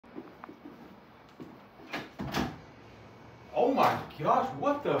my gosh,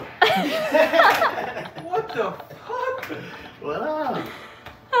 what the? What the fuck? What up?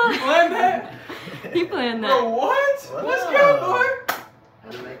 You planned that? He planned that. Bro, what? Let's go, boy. How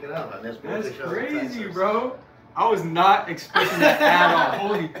to make it up on this That's crazy, bro. I was not expecting that at all.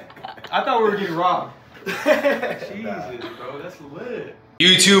 Holy, I thought we were getting robbed. Jesus, bro, that's lit.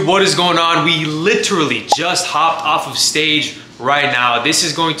 YouTube, what is going on? We literally just hopped off of stage right now. This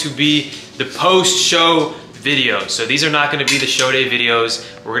is going to be the post-show videos. So these are not gonna be the show day videos.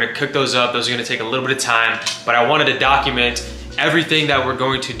 We're gonna cook those up. Those are gonna take a little bit of time, but I wanted to document everything that we're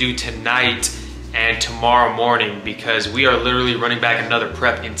going to do tonight and tomorrow morning because we are literally running back another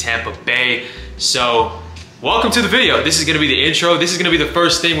prep in Tampa Bay. So welcome to the video. This is gonna be the intro. This is gonna be the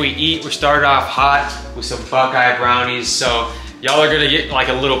first thing we eat. We're started off hot with some Buckeye brownies. So y'all are gonna get like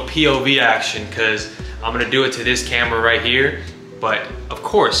a little POV action because I'm gonna do it to this camera right here. But of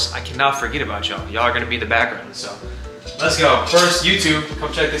course, I cannot forget about y'all. Y'all are gonna be in the background, so let's go. First, YouTube,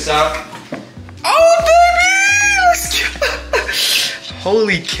 come check this out. Oh, baby, let's go.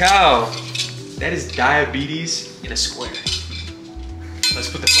 Holy cow. That is diabetes in a square. Let's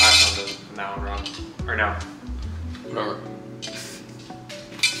put the flash on from now on, Rob. Or no. Whatever.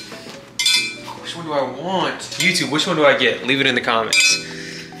 Which one do I want? YouTube, which one do I get? Leave it in the comments.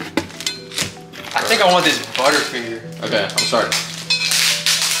 I think I want this Butterfinger. Okay, I'm sorry.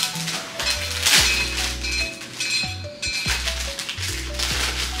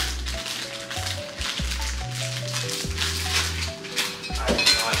 I don't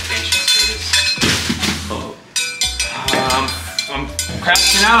have patience for this. Oh. I'm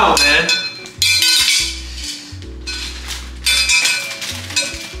crashing out, man.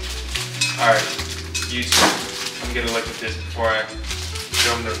 Alright, YouTube, I'm gonna look at this before I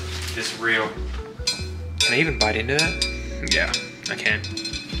film this reel. Can I even bite into that? Yeah, I can.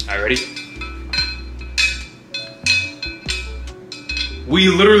 Alright, ready? We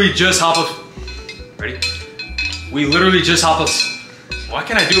literally just hop up. Ready? We literally just hop up. Why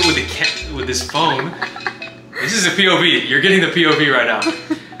can't I do it with this phone? This is a POV. You're getting the POV right now.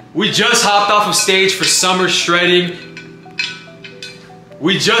 We just hopped off of stage for summer shredding.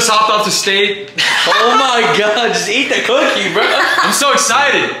 We just hopped off the stage. Oh my god, just eat the cookie, bro. I'm so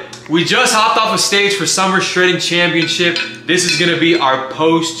excited. We just hopped off a stage for Summer Shredding Championship. This is gonna be our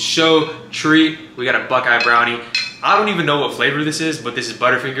post-show treat. We got a Buckeye brownie. I don't even know what flavor this is, but this is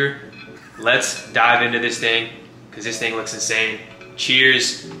Butterfinger. Let's dive into this thing, because this thing looks insane.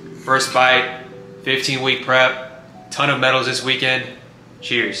 Cheers, first bite, 15-week prep, ton of medals this weekend.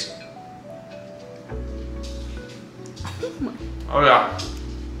 Cheers. Oh yeah.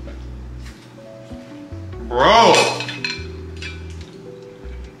 Bro.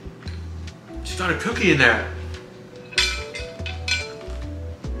 She's got a cookie in there.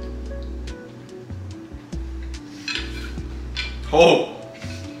 Oh,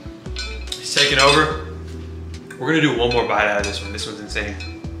 it's taking over. We're gonna do one more bite out of this one. This one's insane.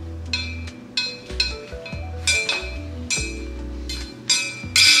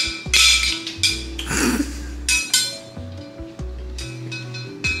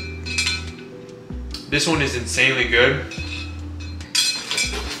 This one is insanely good.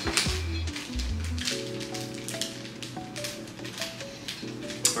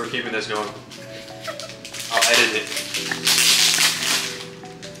 We're keeping this going. I'll edit it.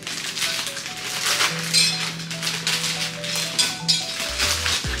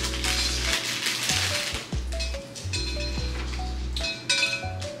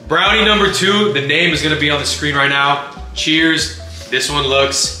 Brownie number 2, the name is gonna be on the screen right now. Cheers. This one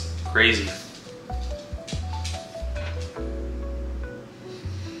looks crazy.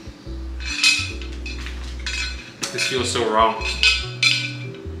 This feels so wrong,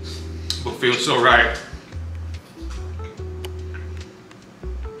 but feels so right.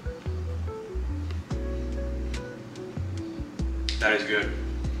 That is good.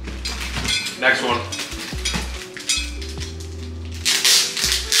 Next one.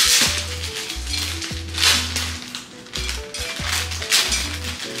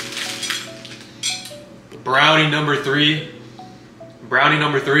 Brownie number 3. Brownie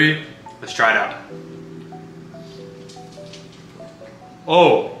number 3. Let's try it out.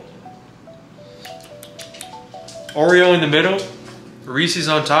 Oh, Oreo in the middle, Reese's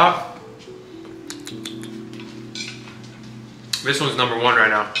on top. This one's number 1 right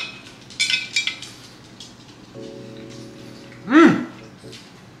now.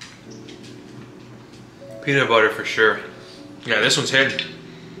 Peanut butter for sure. Yeah, this one's hidden.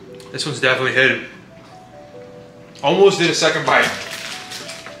 This one's definitely hidden. Almost did a second bite,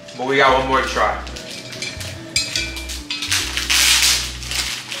 but we got one more to try.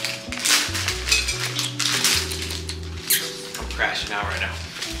 crashing out right now.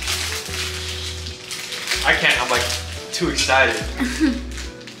 I can't, I'm like too excited.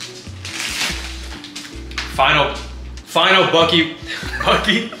 Final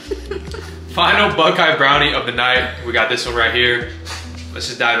Buckeye brownie of the night. We got this one right here. Let's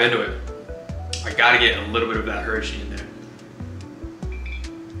just dive into it. I gotta get a little bit of that Hershey in there.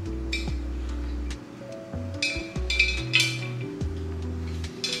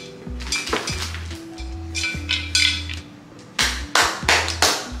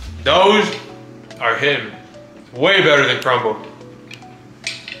 Those are hitting way better than crumble.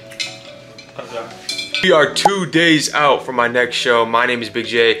 We are 2 days out from my next show. My name is Big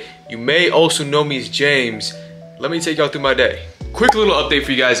J. You may also know me as James. Let me take y'all through my day. Quick little update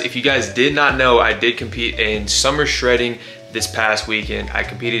for you guys. If you guys did not know, I did compete in summer shredding this past weekend. I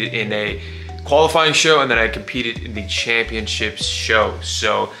competed in a qualifying show and then I competed in the championships show.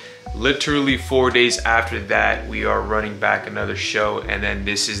 So literally 4 days after that, we are running back another show, and then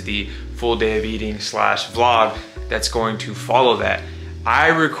this is the full day of eating / vlog that's going to follow that. I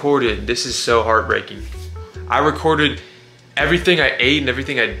recorded, this is so heartbreaking. I recorded everything I ate and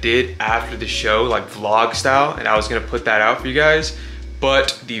everything I did after the show, like vlog style, and I was gonna put that out for you guys,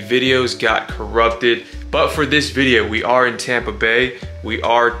 but the videos got corrupted. But for this video, we are in Tampa Bay. We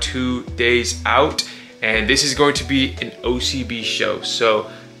are 2 days out, and this is going to be an OCB show. So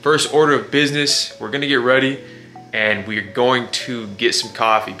first order of business, we're gonna get ready and we're going to get some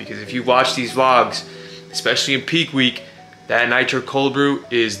coffee, because if you watch these vlogs, especially in peak week, that nitro cold brew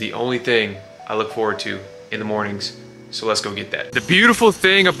is the only thing I look forward to in the mornings. So let's go get that. The beautiful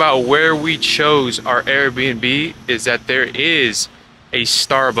thing about where we chose our Airbnb is that there is a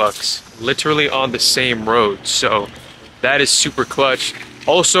Starbucks literally on the same road. So that is super clutch.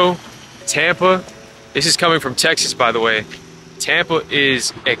 Also, Tampa, this is coming from Texas, by the way. Tampa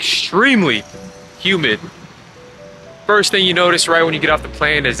is extremely humid. First thing you notice right when you get off the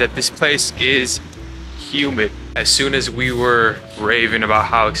plane is that this place is humid. As soon as we were raving about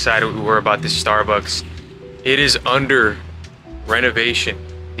how excited we were about this Starbucks, it is under renovation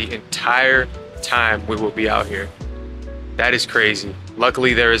the entire time we will be out here. That is crazy.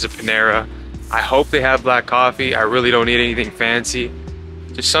 Luckily there is a Panera. I hope they have black coffee. I really don't need anything fancy.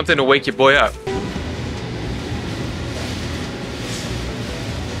 Just something to wake your boy up.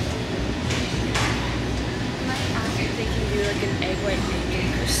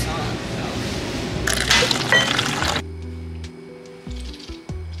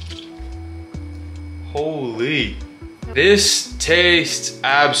 Holy, this tastes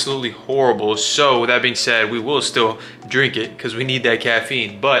absolutely horrible. So with that being said, we will still drink it because we need that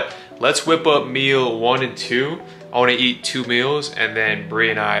caffeine. But let's whip up meal 1 and 2. I want to eat 2 meals, and then Bree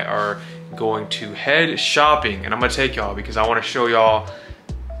and I are going to head shopping, and I'm gonna take y'all because I want to show y'all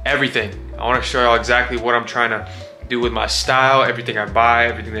everything. I want to show y'all exactly what I'm trying to do with my style, everything I buy,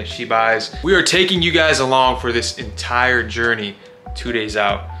 everything that she buys. We are taking you guys along for this entire journey 2 days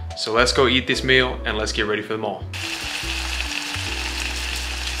out. So let's go eat this meal and let's get ready for the mall.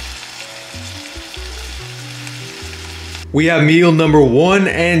 We have meal number 1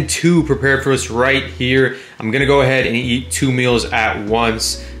 and 2 prepared for us right here. I'm gonna go ahead and eat 2 meals at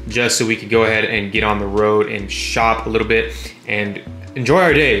once just so we can go ahead and get on the road and shop a little bit and enjoy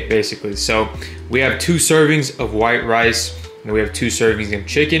our day, basically. So we have 2 servings of white rice, and we have 2 servings of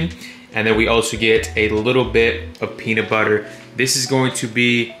chicken, and then we also get a little bit of peanut butter. This is going to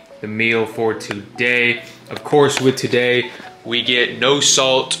be the meal for today. Of course, with today, we get no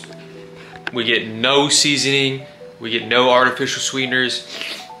salt, we get no seasoning, we get no artificial sweeteners,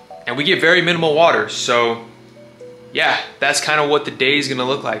 and we get very minimal water. So yeah, that's kind of what the day is gonna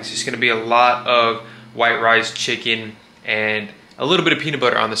look like. It's just gonna be a lot of white rice, chicken, and a little bit of peanut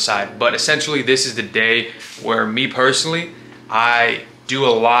butter on the side. But essentially, this is the day where me personally, I do a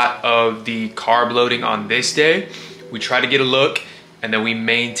lot of the carb loading on this day. We try to get a look, and then we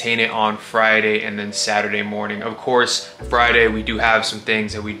maintain it on Friday and then Saturday morning. Of course, Friday we do have some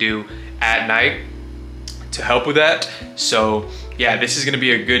things that we do at night to help with that. So yeah, this is gonna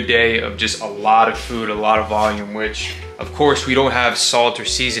be a good day of just a lot of food, a lot of volume, which of course we don't have salt or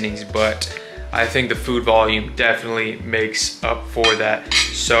seasonings, but I think the food volume definitely makes up for that.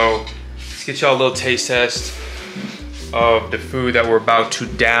 So let's get y'all a little taste test of the food that we're about to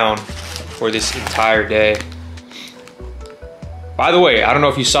down for this entire day. By the way, I don't know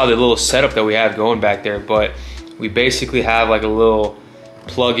if you saw the little setup that we have going back there, but we basically have like a little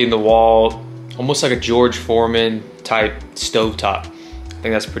plug in the wall, almost like a George Foreman type stovetop. I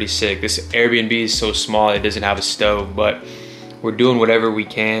think that's pretty sick. This Airbnb is so small it doesn't have a stove, but we're doing whatever we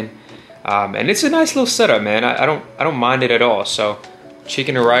can. And it's a nice little setup, man. I don't mind it at all. So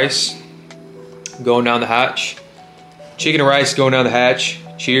chicken and rice going down the hatch. Chicken and rice going down the hatch.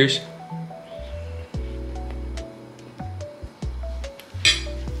 Cheers.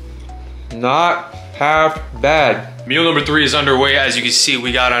 Not half bad. Meal number 3 is underway. As you can see,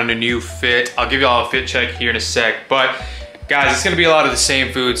 we got on a new fit. I'll give y'all a fit check here in a sec. But guys, it's gonna be a lot of the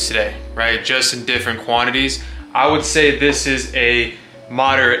same foods today, right? Just in different quantities. I would say this is a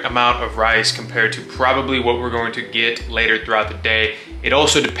moderate amount of rice compared to probably what we're going to get later throughout the day. It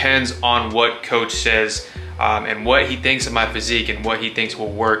also depends on what coach says and what he thinks of my physique and what he thinks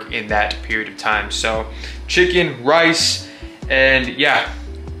will work in that period of time. So chicken, rice, and yeah,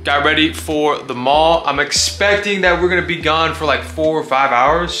 got ready for the mall. I'm expecting that we're gonna be gone for like 4 or 5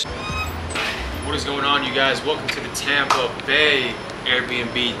 hours. What is going on, you guys? Welcome to the Tampa Bay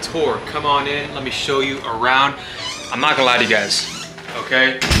Airbnb tour. Come on in, let me show you around. I'm not gonna lie to you guys,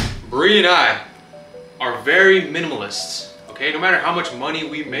 okay? Bree and I are very minimalists, okay? No matter how much money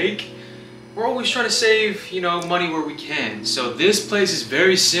we make, we're always trying to save, you know, money where we can. So this place is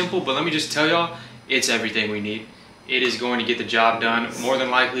very simple, but let me just tell y'all, it's everything we need. It is going to get the job done. More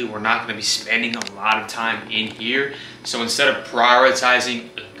than likely, we're not gonna be spending a lot of time in here. So instead of prioritizing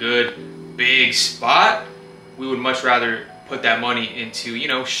a good, big spot, we would much rather put that money into, you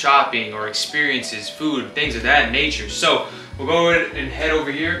know, shopping or experiences, food, things of that nature. So we'll go ahead and head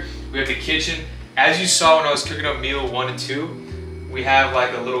over here. We have the kitchen. As you saw when I was cooking up meal 1 and 2, we have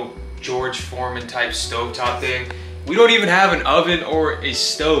like a little George Foreman type stovetop thing. We don't even have an oven or a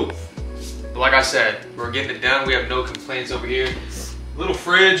stove. But like I said, we're getting it done. We have no complaints over here. Little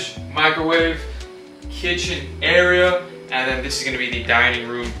fridge, microwave, kitchen area, and then this is gonna be the dining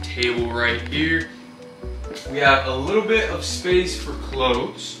room table right here. We have a little bit of space for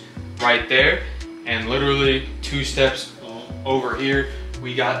clothes right there, and literally 2 steps over here,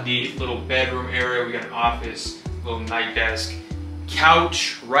 we got the little bedroom area. We got an office, little night desk,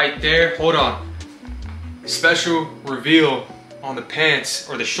 couch right there. Hold on. Special reveal on the pants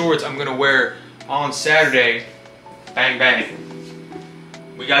or the shorts I'm gonna wear on Saturday. Bang, bang.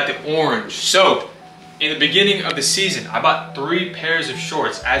 We got the orange. So, in the beginning of the season, I bought 3 pairs of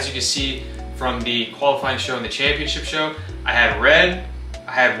shorts. As you can see from the qualifying show and the championship show, I had red,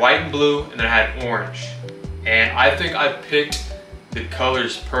 I had white and blue, and then I had orange. And I think I picked the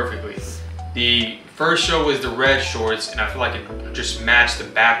colors perfectly. The first show was the red shorts, and I feel like it just matched the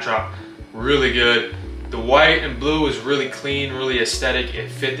backdrop really good. The white and blue was really clean, really aesthetic. It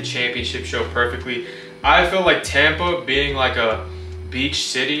fit the championship show perfectly. I feel like Tampa being like a beach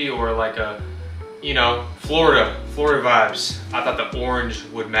city or like a, you know, Florida vibes. I thought the orange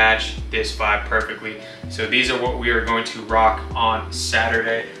would match this vibe perfectly. So these are what we are going to rock on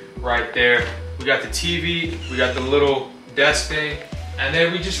Saturday right there. We got the TV, we got the little desk thing, and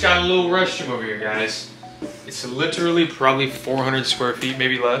then we just got a little restroom over here, guys. It's literally probably 400 square feet,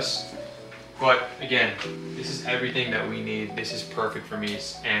 maybe less. But again, this is everything that we need. This is perfect for me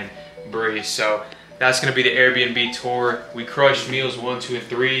and Bree. So that's gonna be the Airbnb tour. We crushed meals 1, 2, and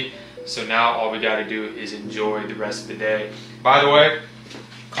 3. So now all we gotta do is enjoy the rest of the day. By the way,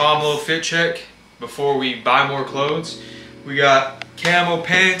 calm little fit check before we buy more clothes. We got camo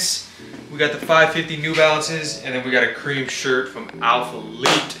pants, we got the 550 New Balances, and then we got a cream shirt from Alpha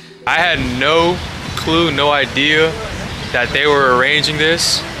Elite. I had no clue, no idea that they were arranging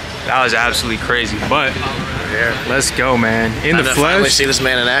this. That was absolutely crazy, but yeah, let's go, man. In the flesh. Finally see this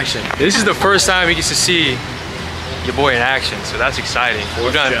man in action. This is the first time he gets to see your boy in action, so that's exciting.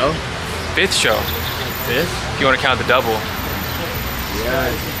 We've done show? 5th show. 5th? If you want to count the double.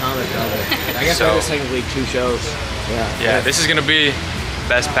 Yeah, count the double. I guess So- I just technically 2 shows. Yeah. Yeah, this is gonna be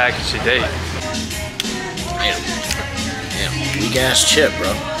best package to date. Damn, weak ass chip,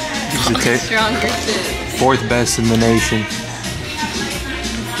 bro. Stronger tip. 4th best in the nation.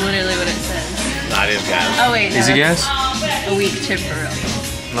 Literally what it says. Not his guy. Oh wait, no. Easy that's guess? a weak chip for real.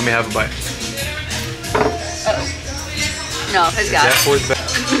 Let me have a bite. Oh. No, his Is guy. that 4th best?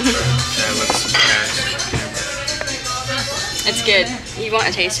 Yeah, let's match. It's good. You want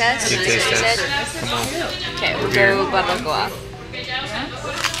a taste test? Good Is that taste what you test. said? Come on. Okay, we'll Here. go barbacoa.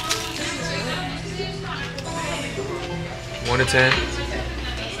 1 to 10.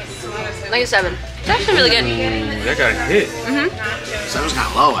 Like a 7. It's actually really good. Ooh, that got a hit. 7's kind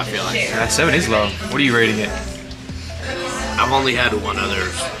of low, I feel like. Yeah, 7 is low. What are you rating it? I've only had one other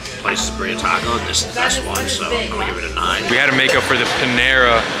place, Burrito Taco, and this is the best one, so I'm gonna give it a 9. We had to make up for the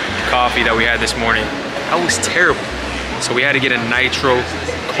Panera coffee that we had this morning. That was terrible. So we had to get a nitro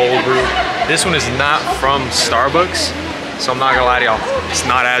cold brew. This one is not from Starbucks, so I'm not gonna lie to y'all, it's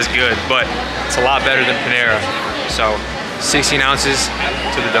not as good, but it's a lot better than Panera. So 16 ounces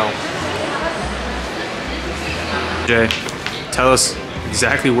to the dome. Jay, tell us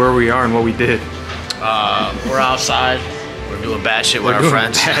exactly where we are and what we did. We're outside We're doing bad shit with our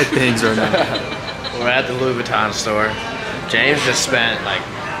friends. Bad things right now. We're at the Louis Vuitton store. James just spent like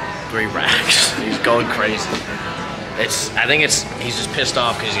 3 racks. He's going crazy. I think he's just pissed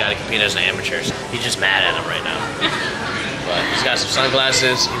off because he's got to compete as an amateur. He's just mad at him right now. But he's got some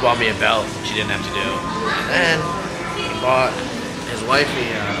sunglasses. He bought me a belt, which he didn't have to do. And he bought his wifey.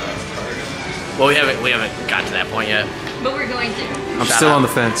 Well, we haven't got to that point yet. But we're going to. I'm still on the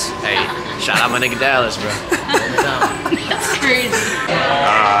fence. Hey, shout out my nigga Dallas, bro. That's crazy.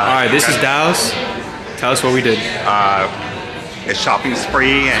 All right, this is Dallas. Tell us what we did. A shopping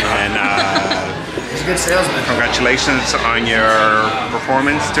spree and He's a good salesman. congratulations on your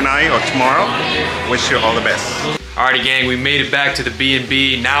performance tonight or tomorrow. Wish you all the best. Alrighty gang, we made it back to the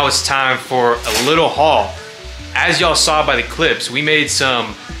B&B. Now it's time for a little haul. As y'all saw by the clips, we made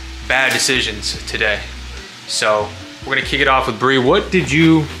some bad decisions today. So we're gonna kick it off with Bree. What did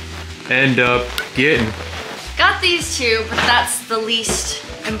you end up getting? Got these 2, but that's the least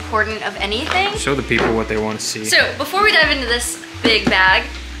important of anything. Show the people what they want to see. So before we dive into this big bag,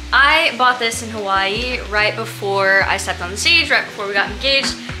 I bought this in Hawaii right before I stepped on the stage, right before we got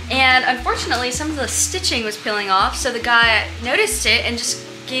engaged. And unfortunately, some of the stitching was peeling off. So the guy noticed it and just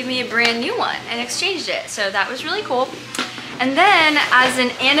gave me a brand new one and exchanged it. So that was really cool. And then as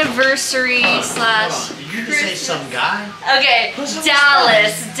an anniversary slash... Did you just say some guy? Okay,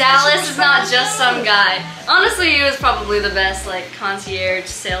 Dallas. Dallas is not just some guy. Honestly, he was probably the best like concierge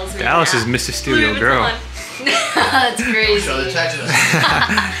salesman. Dallas is Mr. Studio Girl. That's crazy. Show the Texas.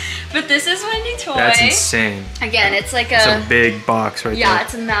 But this is my new toy. That's insane. Again, it's like It's a big box right there. yeah,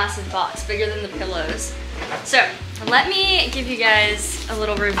 it's a massive box, bigger than the pillows. So let me give you guys a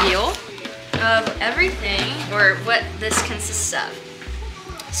little reveal of everything, or what this consists of.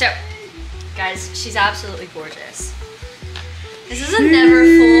 So, guys, she's absolutely gorgeous. This is a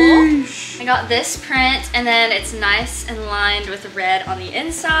Neverfull. I got this print, and then it's nice and lined with red on the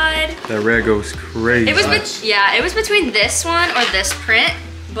inside. That red goes crazy. It was, yeah, it was between this one or this print,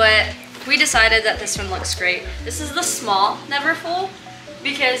 but we decided that this one looks great. This is the small Neverfull,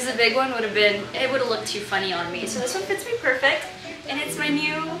 because the big one would have been, it would have looked too funny on me. So this one fits me perfect, and it's my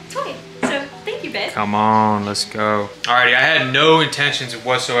new toy. So thank you, babe. Come on, let's go. Alrighty, I had no intentions of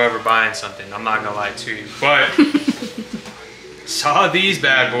whatsoever buying something. I'm not gonna lie to you, but saw these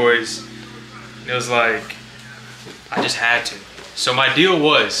bad boys. It was like, I just had to. So my deal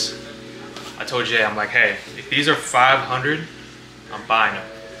was, I told Jay, I'm like, hey, if these are 500, I'm buying them.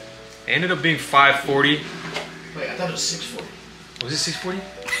 They ended up being 540. Wait, I thought it was 640. Was it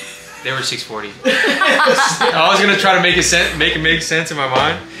 640? They were 640. I was gonna try to make it make sense in my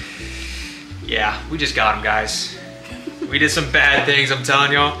mind. Yeah, we just got them, guys. We did some bad things, I'm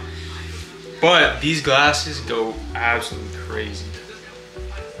telling y'all. But these glasses go absolutely crazy.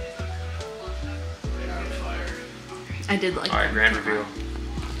 I did like All right, them. grand reveal.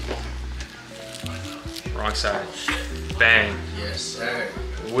 Wrong side. Bang. Yes, sir.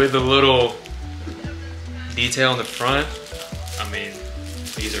 With a little detail in the front. I mean,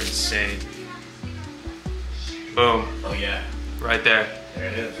 these are insane. Boom. Oh yeah. Right there. There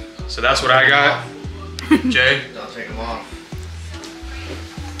it is. So that's what I got. Jay? Don't take them off.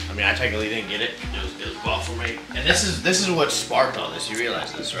 I mean, I technically didn't get it. It was bought for me. And this is what sparked all this. You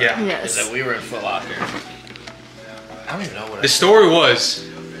realize this, right? Yeah. Yes. Is that we were in Foot Locker. I don't even know what The story was,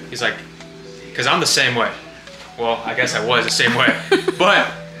 he's like, because I'm the same way. Well, I guess I was the same way. But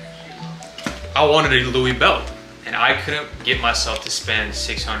I wanted a Louis belt. And I couldn't get myself to spend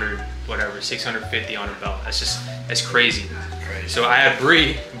 600, whatever, 650 on a belt. That's crazy. Crazy. So I had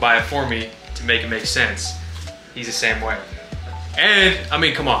Bree buy it for me to make it make sense. He's the same way. And, I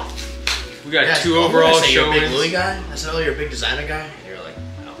mean, come on. We got two overall showings. You're a big showings. Louis guy? I said, oh, you're a big designer guy? And you're like,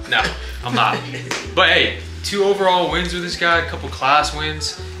 no. No, I'm not. But hey, 2 overall wins with this guy, a couple class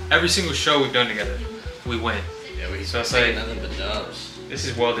wins. Every single show we've done together, we win. Yeah, we So it's like, nothing but dubs. this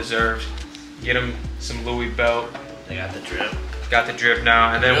is well deserved. Get him some Louis belt. They got the drip. Got the drip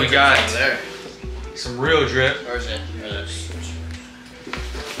now. And then we Real got drip's over there. some real drip. Where's it?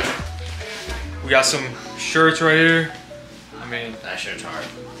 We got some shirts right here. I mean, That shirt's hard.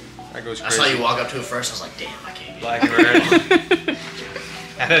 that goes I crazy. saw you walk up to it first. I was like, damn, I can't get Black and red.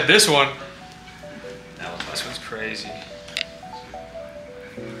 And then this one. that one. This one's crazy.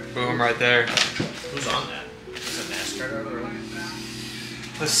 Boom, right there. Who's on that? Is it NASCAR driver?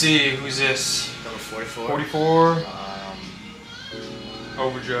 Let's see, who's this? Number 44. 44.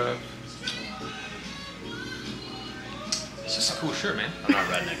 Overdrive. It's just a cool shirt, man. I'm not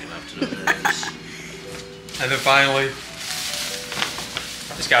redneck enough to know who it is. And then finally,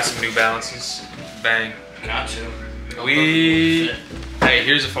 just got some New Balances. Bang. Got to. Hey,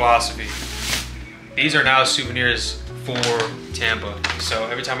 here's a philosophy. These are now souvenirs for Tampa. So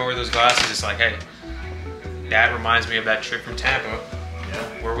every time I wear those glasses, it's like, hey, that reminds me of that trip from Tampa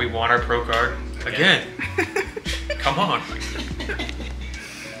where we won our pro card again. Come on.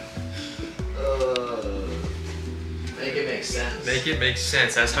 Make it make sense. Make it make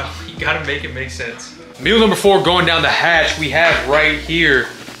sense. That's how you gotta make it make sense. Meal number 4 going down the hatch. We have right here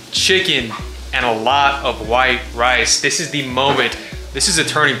chicken and a lot of white rice. This is the moment. This is a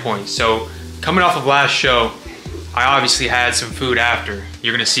turning point. So coming off of last show, I obviously had some food after.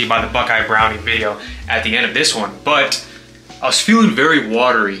 You're gonna see by the Buckeye Brownie video at the end of this one. But I was feeling very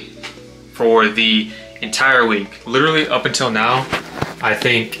watery for the entire week. Literally up until now, I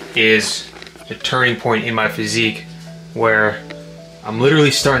think is the turning point in my physique where I'm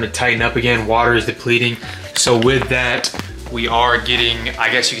literally starting to tighten up again. Water is depleting. So with that, we are getting, I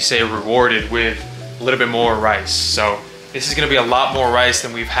guess you could say, rewarded with a little bit more rice. So this is gonna be a lot more rice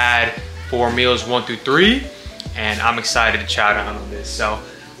than we've had for meals 1 through 3. And I'm excited to chow down on this. So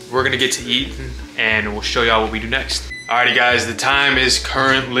we're gonna get to eat and we'll show y'all what we do next. Alrighty guys, the time is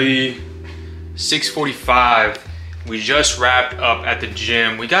currently 6:45. We just wrapped up at the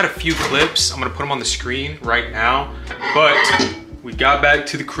gym. We got a few clips. I'm gonna put them on the screen right now. But we got back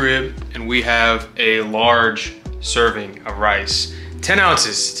to the crib and we have a large serving of rice. 10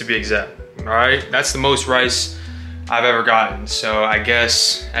 ounces to be exact, all right? That's the most rice I've ever gotten. So I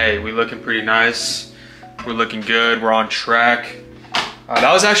guess, hey, we looking pretty nice. We're looking good, we're on track.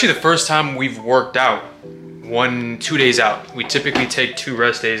 That was actually the first time we've worked out 2 days out. We typically take 2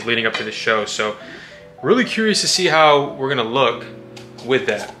 rest days leading up to the show. So really curious to see how we're gonna look with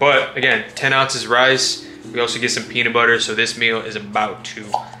that. But again, 10 ounces rice. We also get some peanut butter. So this meal is about to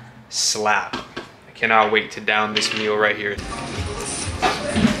slap. I cannot wait to down this meal right here.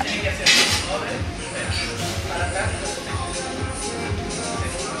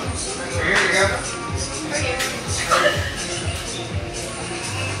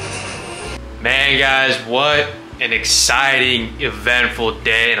 Man, guys, what an exciting, eventful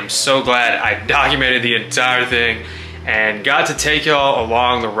day. And I'm so glad I documented the entire thing and got to take y'all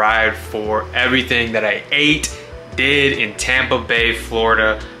along the ride for everything that I ate, did in Tampa Bay,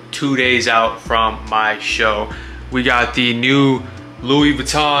 Florida, 2 days out from my show. We got the new Louis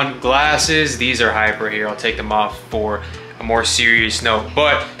Vuitton glasses. These are hyper here. I'll take them off for a more serious note.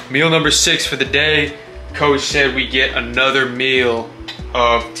 But meal number 6 for the day, Coach said we get another meal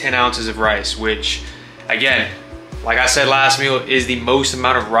of 10 ounces of rice, which again, like I said last meal, is the most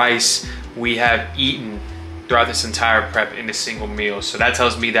amount of rice we have eaten throughout this entire prep in a single meal. So that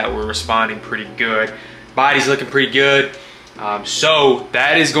tells me that we're responding pretty good. Body's looking pretty good. So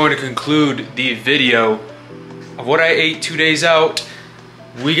that is going to conclude the video of what I ate 2 days out.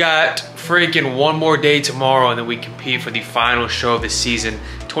 We got freaking 1 more day tomorrow and then we compete for the final show of the season.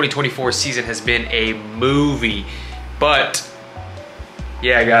 2024 season has been a movie. But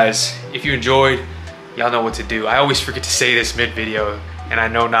yeah, guys, if you enjoyed, y'all know what to do. I always forget to say this mid-video, and I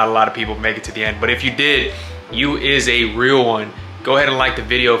know not a lot of people make it to the end, but if you did, you is a real one. Go ahead and like the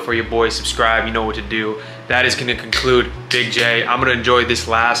video for your boy, subscribe, you know what to do. That is gonna conclude Big J. I'm gonna enjoy this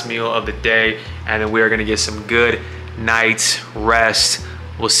last meal of the day, and then we are gonna get some good night's rest.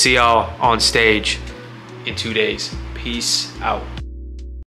 We'll see y'all on stage in 2 days. Peace out.